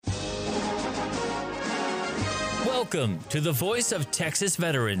Welcome to the Voice of Texas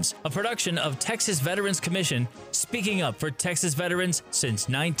Veterans, a production of Texas Veterans Commission, speaking up for Texas veterans since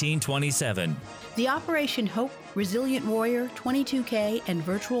 1927. The Operation Hope, Resilient Warrior, 22K, and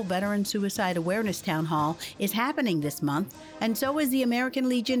Virtual Veteran Suicide Awareness Town Hall is happening this month, and so is the American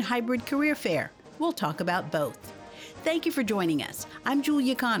Legion Hybrid Career Fair. We'll talk about both. Thank you for joining us. I'm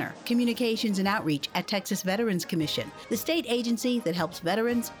Julia Connor, Communications and Outreach at Texas Veterans Commission, the state agency that helps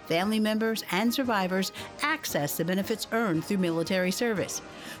veterans, family members, and survivors access the benefits earned through military service.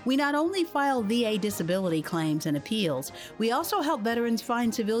 We not only file VA disability claims and appeals, we also help veterans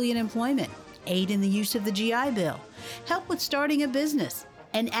find civilian employment, aid in the use of the GI Bill, help with starting a business,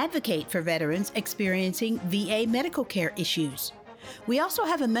 and advocate for veterans experiencing VA medical care issues. We also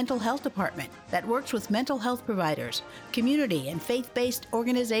have a mental health department that works with mental health providers, community and faith-based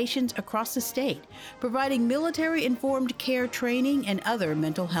organizations across the state, providing military-informed care training and other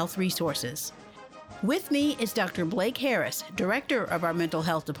mental health resources. With me is Dr. Blake Harris, Director of our Mental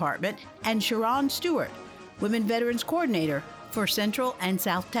Health Department, and Sharon Stewart, Women Veterans Coordinator for Central and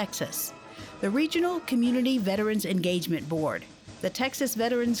South Texas. The Regional Community Veterans Engagement Board, the Texas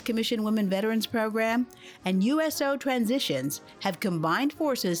Veterans Commission Women Veterans Program, and USO Transitions have combined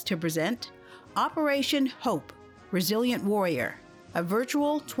forces to present Operation Hope, Resilient Warrior, a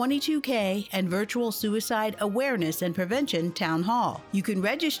virtual 22K and virtual suicide awareness and prevention town hall. You can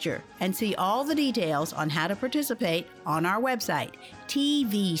register and see all the details on how to participate on our website,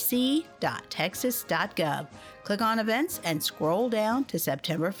 tvc.texas.gov. Click on events and scroll down to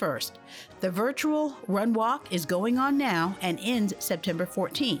September 1st. The virtual run walk is going on now and ends September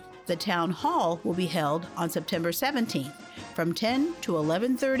 14th. The town hall will be held on September 17th from 10 to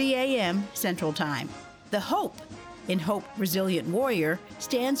 11:30 a.m. Central Time. The Hope in Hope Resilient Warrior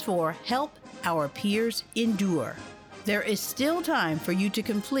stands for Help Our Peers Endure. There is still time for you to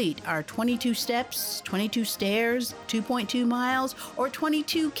complete our 22 steps, 22 stairs, 2.2 miles, or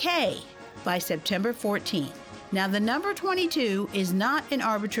 22K by September 14th. Now, the number 22 is not an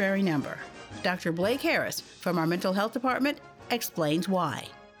arbitrary number. Dr. Blake Harris from our Mental Health Department explains why.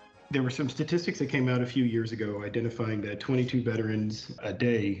 There were some statistics that came out a few years ago identifying that 22 veterans a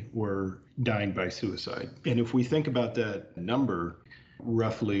day were dying by suicide. And if we think about that number,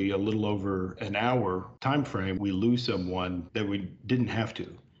 roughly a little over an hour time frame, we lose someone that we didn't have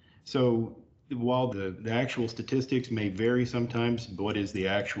to. So while the actual statistics may vary sometimes, what is the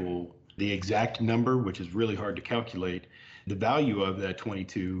exact number, which is really hard to calculate, the value of that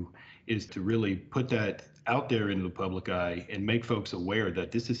 22 is to really put that out there in the public eye and make folks aware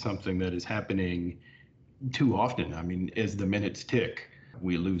that this is something that is happening too often. I mean, as the minutes tick,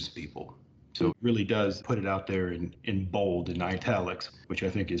 we lose people. So it really does put it out there in bold and italics, which I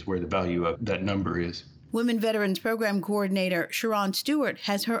think is where the value of that number is. Women Veterans Program Coordinator Sharon Stewart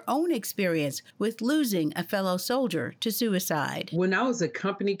has her own experience with losing a fellow soldier to suicide. When I was a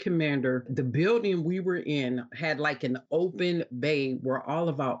company commander, the building we were in had like an open bay where all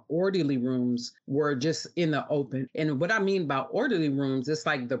of our orderly rooms were just in the open. And what I mean by orderly rooms, it's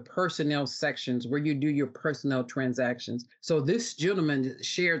like the personnel sections where you do your personnel transactions. So this gentleman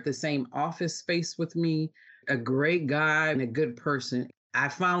shared the same office space with me, a great guy and a good person. I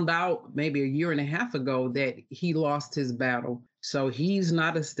found out maybe a year and a half ago that he lost his battle. So he's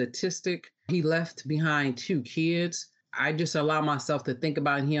not a statistic. He left behind 2 kids. I just allow myself to think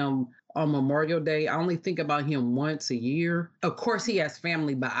about him on Memorial Day. I only think about him once a year. Of course, he has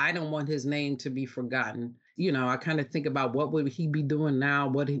family, but I don't want his name to be forgotten. You know, I kind of think about what would he be doing now?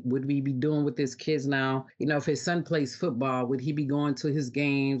 What would we be doing with his kids now? You know, if his son plays football, would he be going to his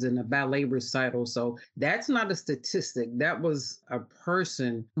games and a ballet recital? So that's not a statistic. That was a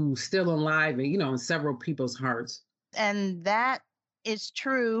person who's still alive and, you know, in several people's hearts. And that is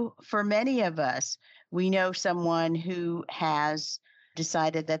true for many of us. We know someone who has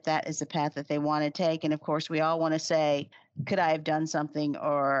decided that that is the path that they want to take. And of course, we all want to say, could I have done something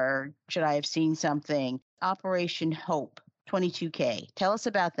or should I have seen something? Operation Hope, 22K. Tell us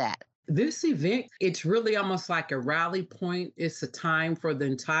about that. This event, it's really almost like a rally point. It's a time for the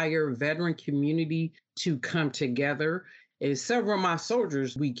entire veteran community to come together. And several of my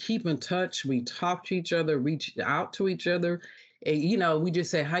soldiers, we keep in touch. We talk to each other, reach out to each other. And, you know, we just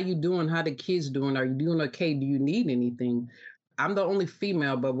say, how you doing? How the kids doing? Are you doing okay? Do you need anything? I'm the only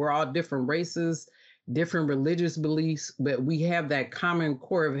female, but we're all different races, different religious beliefs, but we have that common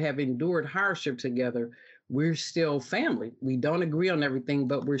core of having endured hardship together. We're still family. We don't agree on everything,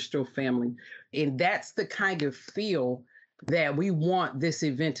 but we're still family. And that's the kind of feel that we want this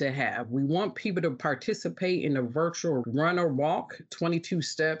event to have. We want people to participate in a virtual run or walk, 22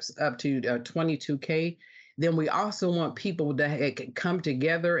 steps up to 22K. Then we also want people to come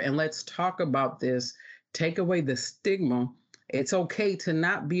together and let's talk about this take away the stigma. It's okay to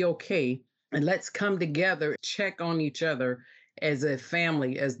not be okay. And let's come together, check on each other as a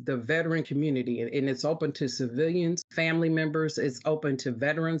family, as the veteran community. And it's open to civilians, family members. It's open to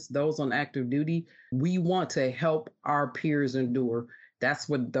veterans, those on active duty. We want to help our peers endure. That's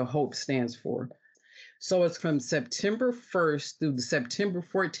what the HOPE stands for. So it's from September 1st through September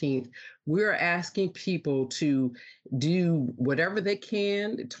 14th. We're asking people to do whatever they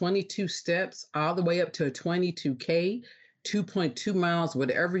can, 22 steps, all the way up to a 22K, 2.2 miles,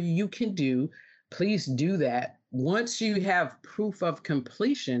 whatever you can do. Please do that. Once you have proof of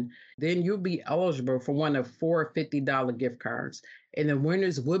completion, then you'll be eligible for one of 4 $50 gift cards. And the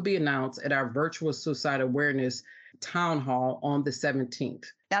winners will be announced at our virtual suicide awareness town hall on the 17th.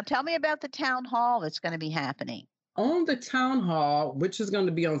 Now tell me about the town hall that's going to be happening. On the town hall, which is going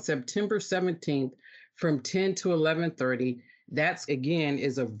to be on September 17th from 10 to 11:30, that's, again,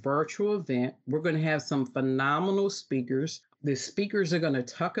 is a virtual event. We're going to have some phenomenal speakers. The speakers are going to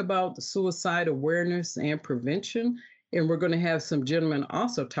talk about the suicide awareness and prevention. And we're going to have some gentlemen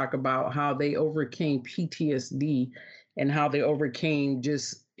also talk about how they overcame PTSD and how they overcame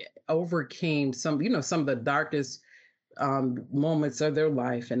some of the darkest moments of their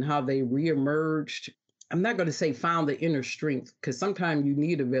life and how they reemerged. I'm not going to say found the inner strength, because sometimes you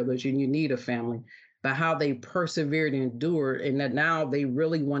need a village and you need a family, but how they persevered and endured, and that now they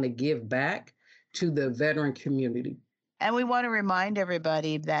really want to give back to the veteran community. And we want to remind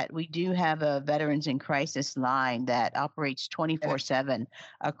everybody that we do have a Veterans in Crisis line that operates 24/7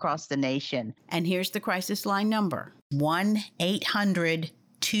 across the nation. And here's the crisis line number: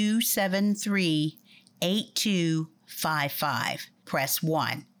 1-800-273-8255. Press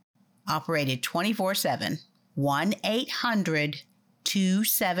 1. Operated 24/7.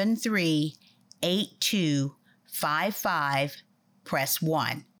 1-800-273-8255. Press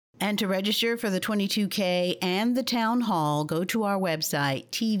 1. And to register for the 22K and the town hall, go to our website,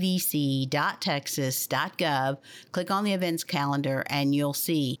 tvc.texas.gov, click on the events calendar, and you'll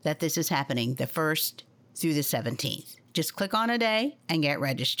see that this is happening the 1st through the 17th. Just click on a day and get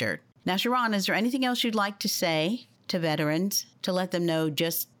registered. Now, Sharon, is there anything else you'd like to say to veterans to let them know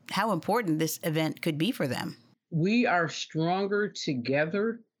just how important this event could be for them? We are stronger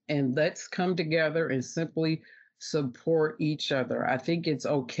together, and let's come together and simply support each other. I think it's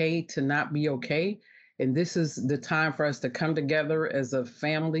okay to not be okay. And this is the time for us to come together as a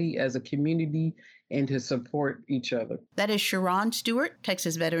family, as a community, and to support each other. That is Sharon Stewart,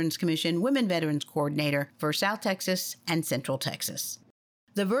 Texas Veterans Commission Women Veterans Coordinator for South Texas and Central Texas.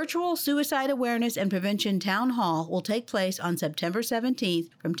 The virtual Suicide Awareness and Prevention Town Hall will take place on September 17th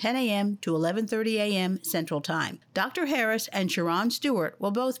from 10 a.m. to 11:30 a.m. Central Time. Dr. Harris and Sharon Stewart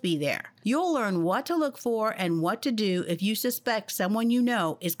will both be there. You'll learn what to look for and what to do if you suspect someone you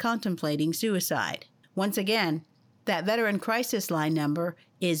know is contemplating suicide. Once again, that Veteran Crisis Line number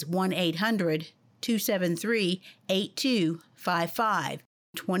is 1-800-273-8255,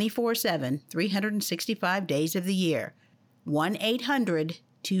 24/7, 365 days of the year.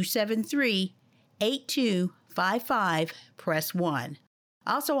 1-800-273-8255, press 1.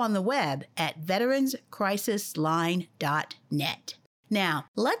 Also on the web at veteranscrisisline.net. Now,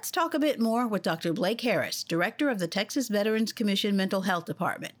 let's talk a bit more with Dr. Blake Harris, Director of the Texas Veterans Commission Mental Health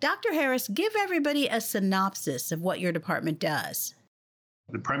Department. Dr. Harris, give everybody a synopsis of what your department does.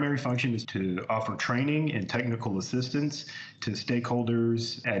 The primary function is to offer training and technical assistance to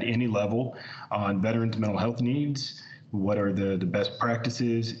stakeholders at any level on veterans' mental health needs. What are the best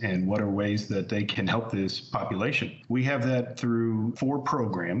practices and what are ways that they can help this population? We have that through 4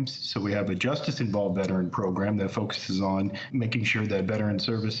 programs. So we have a justice-involved veteran program that focuses on making sure that veteran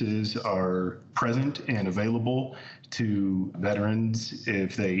services are present and available to veterans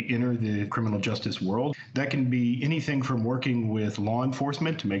if they enter the criminal justice world. That can be anything from working with law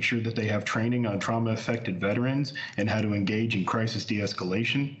enforcement to make sure that they have training on trauma-affected veterans and how to engage in crisis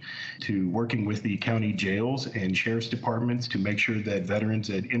de-escalation, to working with the county jails and sheriff's departments to make sure that veterans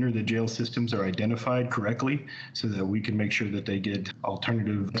that enter the jail systems are identified correctly so that we can make sure that they get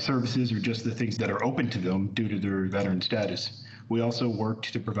alternative services or just the things that are open to them due to their veteran status. We also work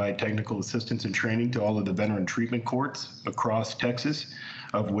to provide technical assistance and training to all of the veteran treatment courts across Texas,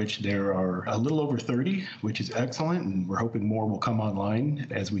 of which there are a little over 30, which is excellent, and we're hoping more will come online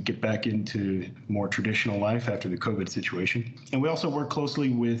as we get back into more traditional life after the COVID situation. And we also work closely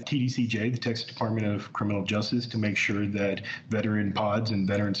with TDCJ, the Texas Department of Criminal Justice, to make sure that veteran pods and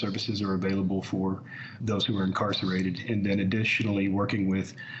veteran services are available for those who are incarcerated. And then additionally, working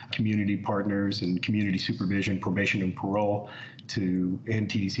with community partners and community supervision, probation and parole, and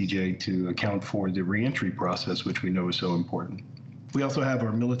TDCJ to account for the reentry process, which we know is so important. We also have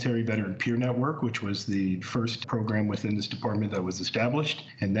our Military Veteran Peer Network, which was the first program within this department that was established.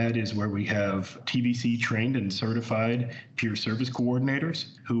 And that is where we have TVC trained and certified peer service coordinators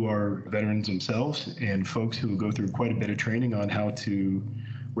who are veterans themselves and folks who go through quite a bit of training on how to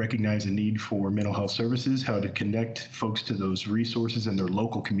recognize the need for mental health services, how to connect folks to those resources in their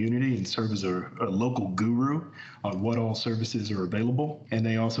local community and serve as a local guru on what all services are available. And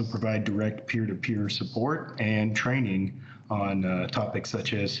they also provide direct peer-to-peer support and training on topics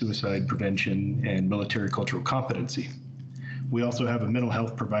such as suicide prevention and military cultural competency. We also have a mental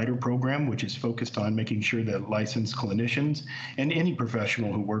health provider program, which is focused on making sure that licensed clinicians and any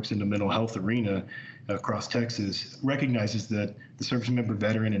professional who works in the mental health arena across Texas recognizes that the service member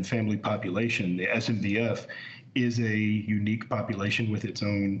veteran and family population, the SMVF, is a unique population with its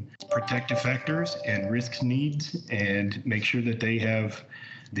own protective factors and risk needs, and make sure that they have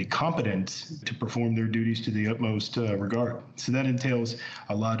the competence to perform their duties to the utmost regard. So that entails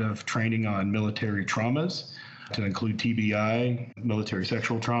a lot of training on military traumas, to include TBI, military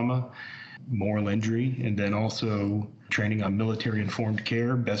sexual trauma, moral injury, and then also training on military-informed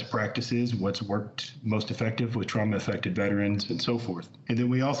care, best practices, what's worked most effective with trauma-affected veterans, and so forth. And then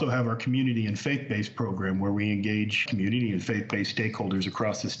we also have our community and faith-based program where we engage community and faith-based stakeholders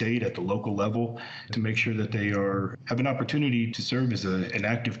across the state at the local level to make sure that they have an opportunity to serve as an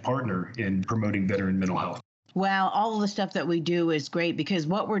active partner in promoting veteran mental health. Wow, all of the stuff that we do is great because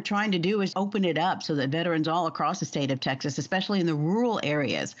what we're trying to do is open it up so that veterans all across the state of Texas, especially in the rural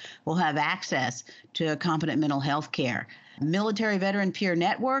areas, will have access to competent mental health care. Military Veteran Peer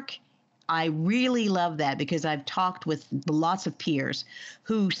Network, I really love that because I've talked with lots of peers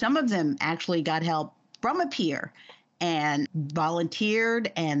who some of them actually got help from a peer and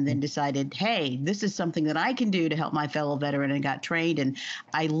volunteered and then decided, hey, this is something that I can do to help my fellow veteran, and got trained. And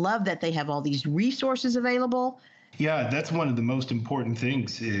I love that they have all these resources available. Yeah, that's one of the most important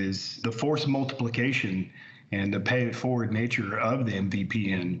things is the force multiplication and the pay it forward nature of the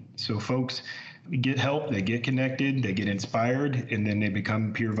MVPN. So folks get help, they get connected, they get inspired, and then they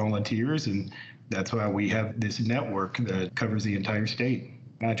become peer volunteers. And that's why we have this network that covers the entire state.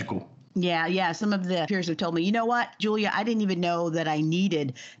 Magical. Yeah. Some of the peers have told me, you know what, Julia, I didn't even know that I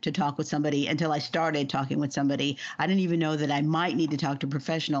needed to talk with somebody until I started talking with somebody. I didn't even know that I might need to talk to a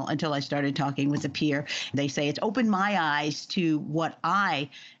professional until I started talking with a peer. They say it's opened my eyes to what I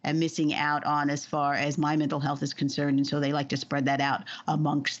am missing out on as far as my mental health is concerned. And so they like to spread that out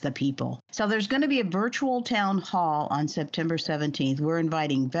amongst the people. So there's going to be a virtual town hall on September 17th. We're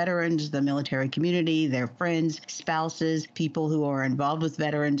inviting veterans, the military community, their friends, spouses, people who are involved with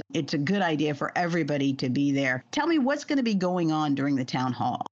veterans. It's a good idea for everybody to be there. Tell me what's going to be going on during the town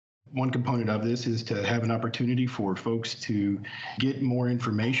hall. One component of this is to have an opportunity for folks to get more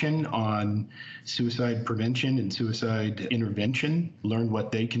information on suicide prevention and suicide intervention, learn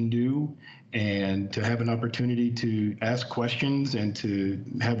what they can do, and to have an opportunity to ask questions and to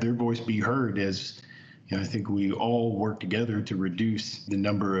have their voice be heard as I think we all work together to reduce the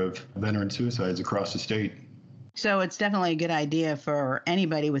number of veteran suicides across the state. So it's definitely a good idea for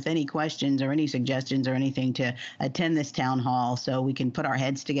anybody with any questions or any suggestions or anything to attend this town hall so we can put our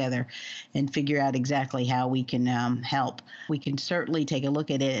heads together and figure out exactly how we can help. We can certainly take a look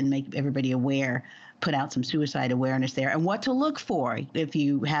at it and make everybody aware, put out some suicide awareness there, and what to look for if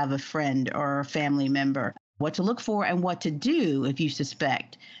you have a friend or a family member, what to look for and what to do if you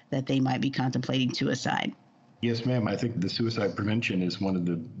suspect that they might be contemplating suicide. Yes, ma'am. I think the suicide prevention is one of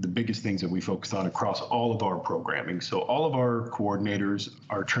the biggest things that we focus on across all of our programming. So all of our coordinators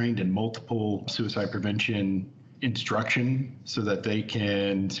are trained in multiple suicide prevention instruction so that they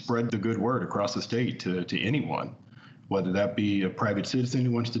can spread the good word across the state to anyone, whether that be a private citizen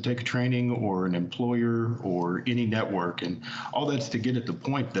who wants to take a training or an employer or any network. And all that's to get at the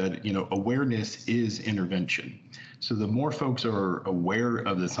point that, awareness is intervention. So the more folks are aware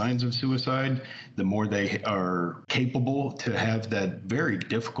of the signs of suicide, the more they are capable to have that very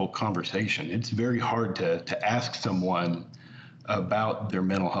difficult conversation. It's very hard to ask someone about their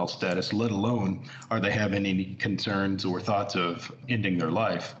mental health status, let alone are they having any concerns or thoughts of ending their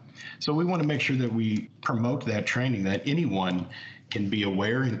life. So we want to make sure that we promote that training, that anyone can be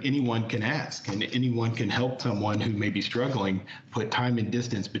aware and anyone can ask and anyone can help someone who may be struggling put time and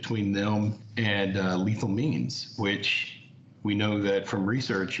distance between them and lethal means, which we know that from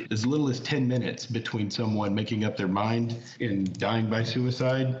research, as little as 10 minutes between someone making up their mind and dying by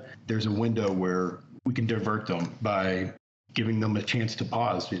suicide, there's a window where we can divert them by giving them a chance to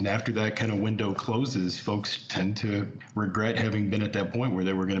pause. And after that kind of window closes, folks tend to regret having been at that point where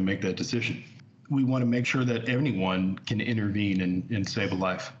they were going to make that decision. We want to make sure that anyone can intervene and save a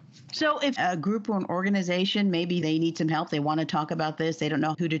life. So if a group or an organization, maybe they need some help, they want to talk about this, they don't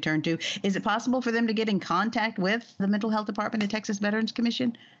know who to turn to, is it possible for them to get in contact with the Mental Health Department of Texas Veterans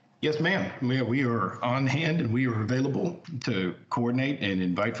Commission? Yes, ma'am. We are on hand and we are available to coordinate and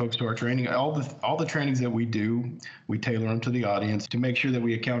invite folks to our training. All the trainings that we do, we tailor them to the audience to make sure that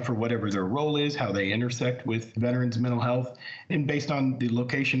we account for whatever their role is, how they intersect with veterans' mental health, and based on the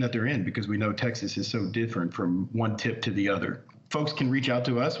location that they're in, because we know Texas is so different from one tip to the other. Folks can reach out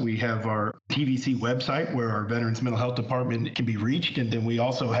to us. We have our TVC website where our Veterans Mental Health Department can be reached. And then we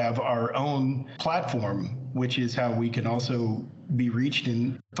also have our own platform, which is how we can also be reached.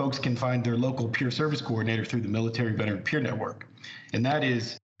 And folks can find their local peer service coordinator through the Military Veteran Peer Network. And that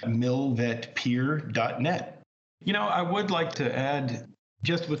is milvetpeer.net. I would like to add,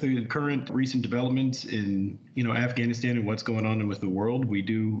 just with the current recent developments in, Afghanistan and what's going on with the world, we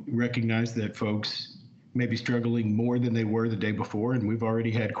do recognize that folks may be struggling more than they were the day before. And we've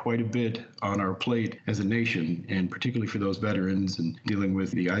already had quite a bit on our plate as a nation, and particularly for those veterans and dealing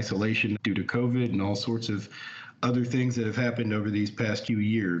with the isolation due to COVID and all sorts of other things that have happened over these past few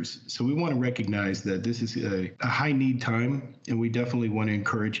years. So we want to recognize that this is a high need time, and we definitely want to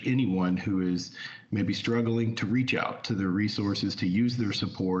encourage anyone who is maybe struggling to reach out to their resources, to use their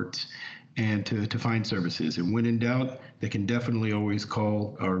supports, and to find services. And when in doubt, they can definitely always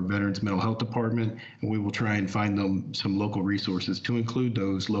call our Veterans Mental Health Department, and we will try and find them some local resources to include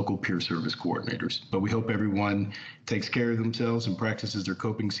those local peer service coordinators. But we hope everyone takes care of themselves and practices their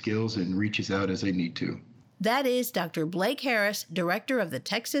coping skills and reaches out as they need to. That is Dr. Blake Harris, Director of the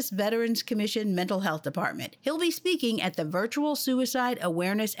Texas Veterans Commission Mental Health Department. He'll be speaking at the Virtual Suicide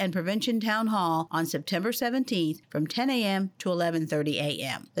Awareness and Prevention Town Hall on September 17th from 10 a.m. to 11:30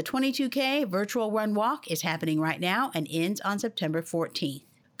 a.m. The 22K Virtual Run Walk is happening right now and ends on September 14th.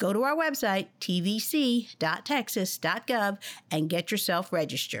 Go to our website, tvc.texas.gov, and get yourself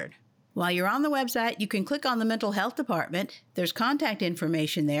registered. While you're on the website, you can click on the Mental Health Department. There's contact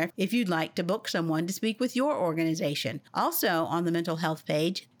information there if you'd like to book someone to speak with your organization. Also, on the Mental Health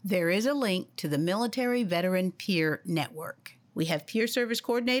page, there is a link to the Military Veteran Peer Network. We have peer service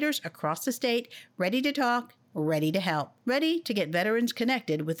coordinators across the state ready to talk, ready to help, ready to get veterans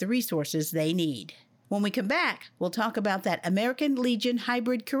connected with the resources they need. When we come back, we'll talk about that American Legion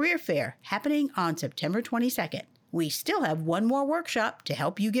Hybrid Career Fair happening on September 22nd. We still have one more workshop to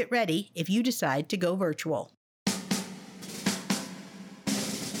help you get ready if you decide to go virtual.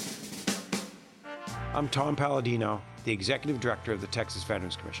 I'm Tom Palladino, the Executive Director of the Texas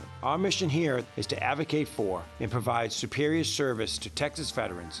Veterans Commission. Our mission here is to advocate for and provide superior service to Texas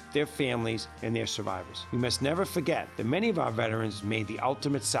veterans, their families, and their survivors. We must never forget that many of our veterans made the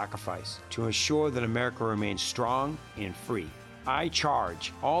ultimate sacrifice to ensure that America remains strong and free. I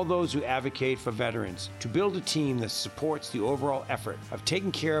charge all those who advocate for veterans to build a team that supports the overall effort of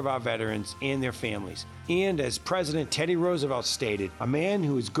taking care of our veterans and their families. And as President Teddy Roosevelt stated, a man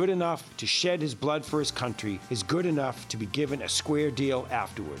who is good enough to shed his blood for his country is good enough to be given a square deal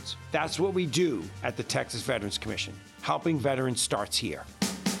afterwards. That's what we do at the Texas Veterans Commission. Helping veterans starts here.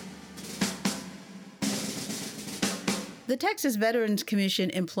 The Texas Veterans Commission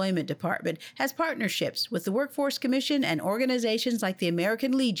Employment Department has partnerships with the Workforce Commission and organizations like the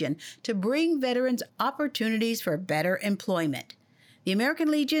American Legion to bring veterans opportunities for better employment. The American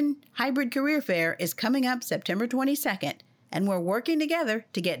Legion Hybrid Career Fair is coming up September 22nd, and we're working together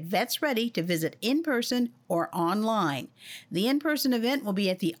to get vets ready to visit in person or online. The in-person event will be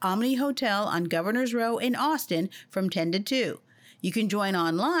at the Omni Hotel on Governor's Row in Austin from 10 to 2. You can join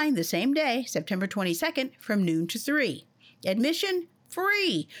online the same day, September 22nd, from noon to 3. Admission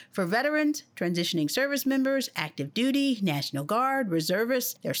free for veterans, transitioning service members, active duty, National Guard,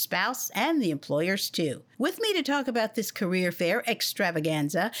 reservists, their spouse, and the employers too. With me to talk about this career fair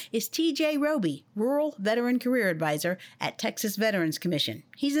extravaganza is TJ Roby, Rural Veteran Career Advisor at Texas Veterans Commission.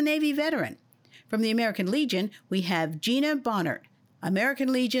 He's a Navy veteran. From the American Legion, we have Gina Bonnert,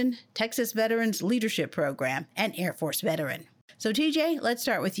 American Legion, Texas Veterans Leadership Program, and Air Force veteran. So TJ, let's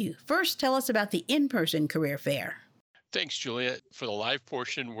start with you. First, tell us about the in-person career fair. Thanks, Julia. For the live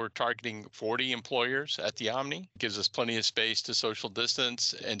portion, we're targeting 40 employers at the Omni. It gives us plenty of space to social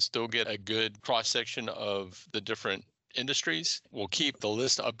distance and still get a good cross-section of the different industries. We'll keep the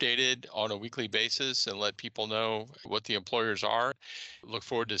list updated on a weekly basis and let people know what the employers are. Look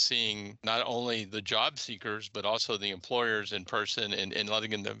forward to seeing not only the job seekers, but also the employers in person and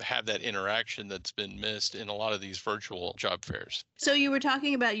letting them have that interaction that's been missed in a lot of these virtual job fairs. So you were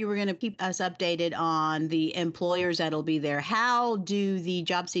talking about you were going to keep us updated on the employers that'll be there. How do the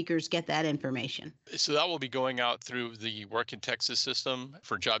job seekers get that information? So that will be going out through the Work in Texas system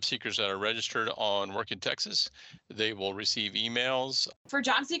for job seekers that are registered on Work in Texas. They will receive emails. For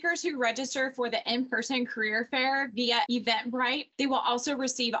job seekers who register for the in-person career fair via Eventbrite, they will also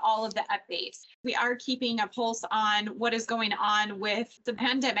receive all of the updates. We are keeping a pulse on what is going on with the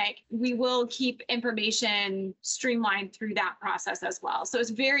pandemic. We will keep information streamlined through that process as well. So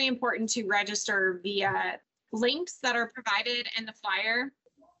it's very important to register via links that are provided in the flyer.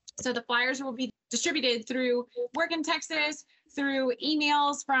 So the flyers will be distributed through Work in Texas, through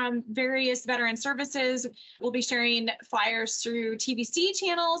emails from various veteran services. We'll be sharing flyers through TVC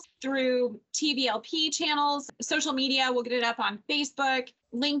channels, through TVLP channels, social media. We'll get it up on Facebook,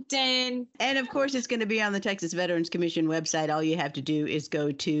 LinkedIn. And of course, it's going to be on the Texas Veterans Commission website. All you have to do is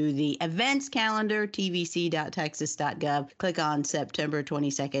go to the events calendar, tvc.texas.gov, click on September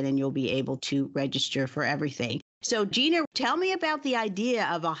 22nd, and you'll be able to register for everything. So Gina, tell me about the idea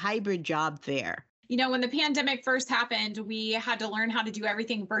of a hybrid job fair. You know, when the pandemic first happened, we had to learn how to do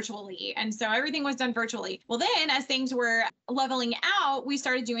everything virtually. And so everything was done virtually. Well, then as things were leveling out, we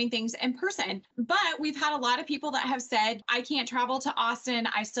started doing things in person. But we've had a lot of people that have said, I can't travel to Austin.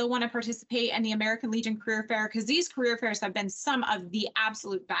 I still want to participate in the American Legion Career Fair, because these career fairs have been some of the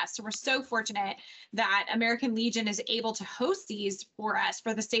absolute best. So we're so fortunate that American Legion is able to host these for us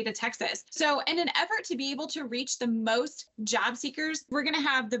for the state of Texas. So in an effort to be able to reach the most job seekers, we're going to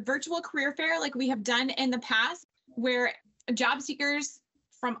have the virtual career fair like we have done in the past, where job seekers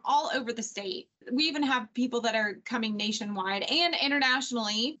from all over the state, we even have people that are coming nationwide and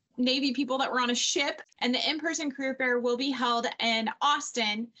internationally, Navy people that were on a ship, and the in-person career fair will be held in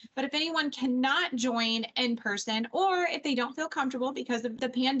Austin. But if anyone cannot join in person, or if they don't feel comfortable because of the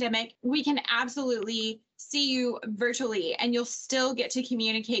pandemic, we can absolutely see you virtually, and you'll still get to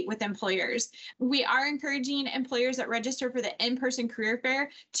communicate with employers. We are encouraging employers that register for the in-person career fair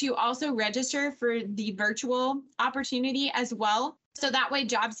to also register for the virtual opportunity as well. So that way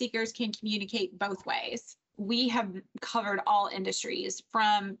job seekers can communicate both ways. We have covered all industries,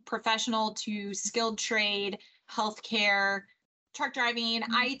 from professional to skilled trade, healthcare, truck driving,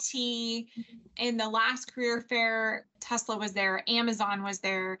 IT. In the last career fair, Tesla was there, Amazon was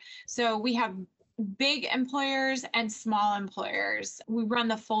there. So we have big employers and small employers. We run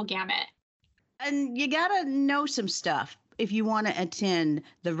the full gamut. And you got to know some stuff if you want to attend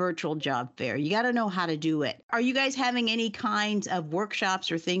the virtual job fair. You got to know how to do it. Are you guys having any kinds of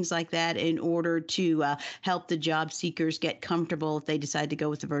workshops or things like that in order to help the job seekers get comfortable if they decide to go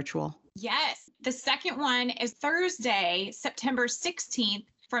with the virtual? Yes. The second one is Thursday, September 16th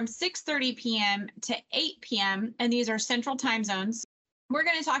from 6:30 p.m. to 8 p.m. And these are central time zones. We're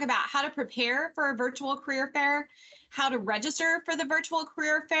going to talk about how to prepare for a virtual career fair, how to register for the virtual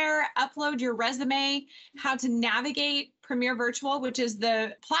career fair, upload your resume, how to navigate Premier Virtual, which is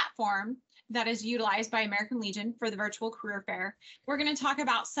the platform that is utilized by American Legion for the virtual career fair. We're going to talk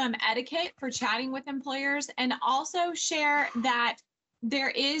about some etiquette for chatting with employers, and also share that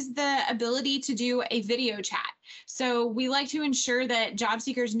there is the ability to do a video chat. So we like to ensure that job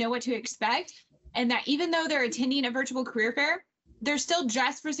seekers know what to expect, and that even though they're attending a virtual career fair, they're still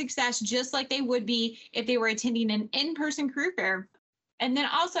dressed for success, just like they would be if they were attending an in-person career fair. And then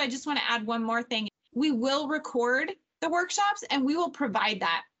also, I just want to add one more thing. We will record the workshops, and we will provide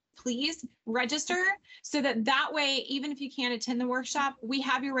that. Please register so that way, even if you can't attend the workshop, we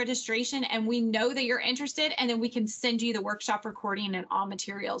have your registration and we know that you're interested, and then we can send you the workshop recording and all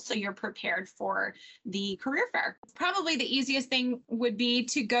materials so you're prepared for the career fair. Probably the easiest thing would be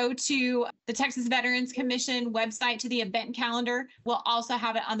to go to the Texas Veterans Commission website, to the event calendar. We'll also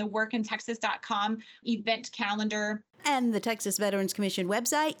have it on the workintexas.com event calendar. And the Texas Veterans Commission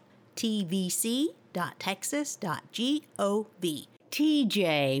website, tvc.texas.gov.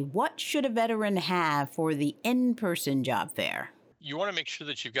 TJ, what should a veteran have for the in-person job fair? You want to make sure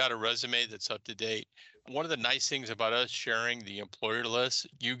that you've got a resume that's up to date. One of the nice things about us sharing the employer list,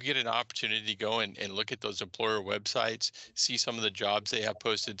 you get an opportunity to go and look at those employer websites, see some of the jobs they have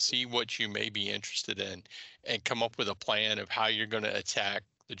posted, see what you may be interested in, and come up with a plan of how you're going to attack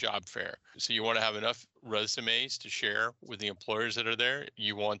the job fair. So you want to have enough resumes to share with the employers that are there.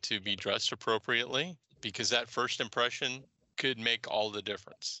 You want to be dressed appropriately, because that first impression could make all the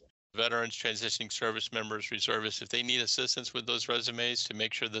difference. Veterans, transitioning service members, reservists, if they need assistance with those resumes to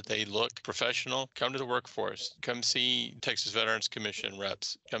make sure that they look professional, come to the workforce. Come see Texas Veterans Commission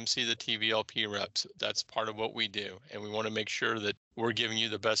reps. Come see the TVLP reps. That's part of what we do. And we want to make sure that we're giving you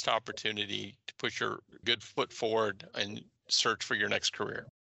the best opportunity to put your good foot forward and search for your next career.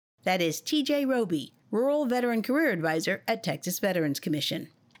 That is TJ Roby, Rural Veteran Career Advisor at Texas Veterans Commission,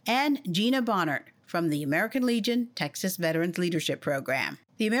 and Gina Bonnert from the American Legion Texas Veterans Leadership Program.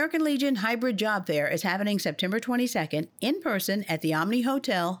 The American Legion Hybrid Job Fair is happening September 22nd in person at the Omni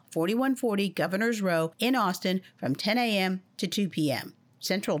Hotel, 4140 Governors Row in Austin from 10 a.m. to 2 p.m.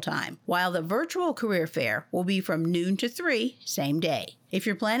 Central Time, while the virtual career fair will be from noon to 3, same day. If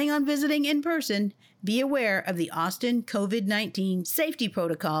you're planning on visiting in person, be aware of the Austin COVID-19 safety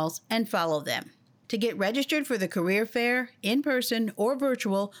protocols and follow them. To get registered for the career fair, in person or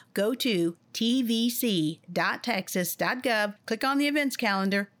virtual, go to tvc.texas.gov, click on the events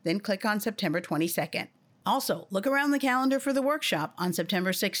calendar, then click on September 22nd. Also, look around the calendar for the workshop on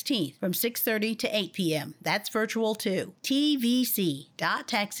September 16th from 6:30 to 8 p.m. That's virtual too.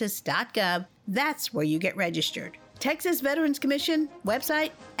 tvc.texas.gov, that's where you get registered. Texas Veterans Commission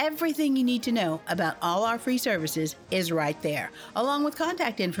website, everything you need to know about all our free services is right there, along with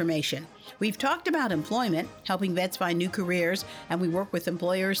contact information. We've talked about employment, helping vets find new careers, and we work with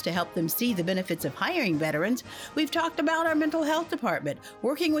employers to help them see the benefits of hiring veterans. We've talked about our mental health department,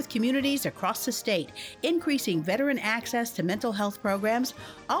 working with communities across the state, increasing veteran access to mental health programs,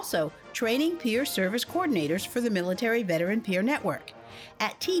 also training peer service coordinators for the Military Veteran Peer Network.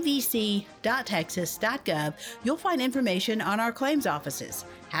 At tvc.texas.gov, you'll find information on our claims offices,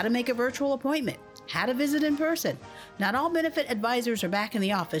 how to make a virtual appointment, how to visit in person. Not all benefit advisors are back in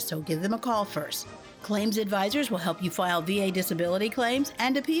the office, so give them a call first. Claims advisors will help you file VA disability claims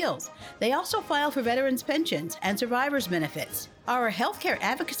and appeals. They also file for veterans' pensions and survivors' benefits. Our healthcare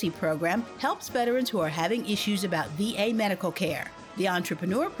advocacy program helps veterans who are having issues about VA medical care. The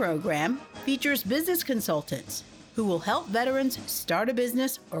Entrepreneur Program features business consultants who will help veterans start a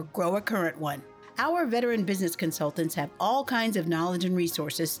business or grow a current one. Our veteran business consultants have all kinds of knowledge and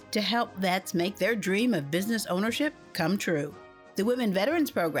resources to help vets make their dream of business ownership come true. The Women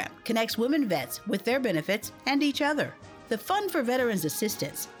Veterans Program connects women vets with their benefits and each other. The Fund for Veterans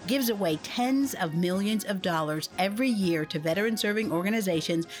Assistance gives away tens of millions of dollars every year to veteran-serving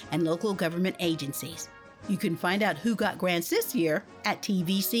organizations and local government agencies. You can find out who got grants this year at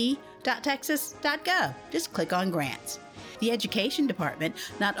tvc.texas.gov. Just click on grants. The Education Department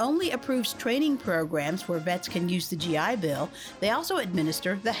not only approves training programs where vets can use the GI Bill, they also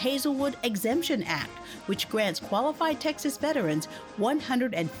administer the Hazelwood Exemption Act, which grants qualified Texas veterans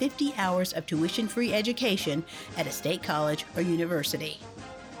 150 hours of tuition-free education at a state college or university.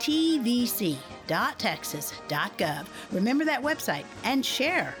 tvc.texas.gov. Remember that website and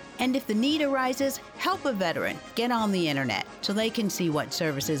share. And if the need arises, help a veteran get on the internet so they can see what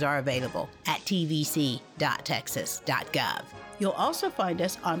services are available at tvc.texas.gov. You'll also find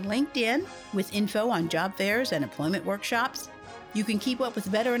us on LinkedIn with info on job fairs and employment workshops. You can keep up with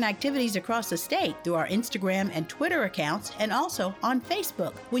veteran activities across the state through our Instagram and Twitter accounts and also on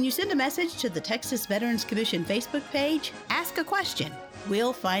Facebook. When you send a message to the Texas Veterans Commission Facebook page, ask a question.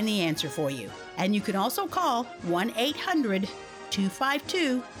 We'll find the answer for you. And you can also call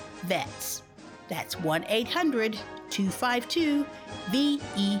 1-800-252-VETS. That's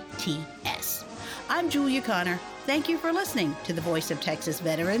 1-800-252-VETS. I'm Julia Connor. Thank you for listening to The Voice of Texas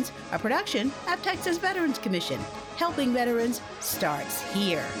Veterans, a production of Texas Veterans Commission. Helping veterans starts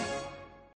here.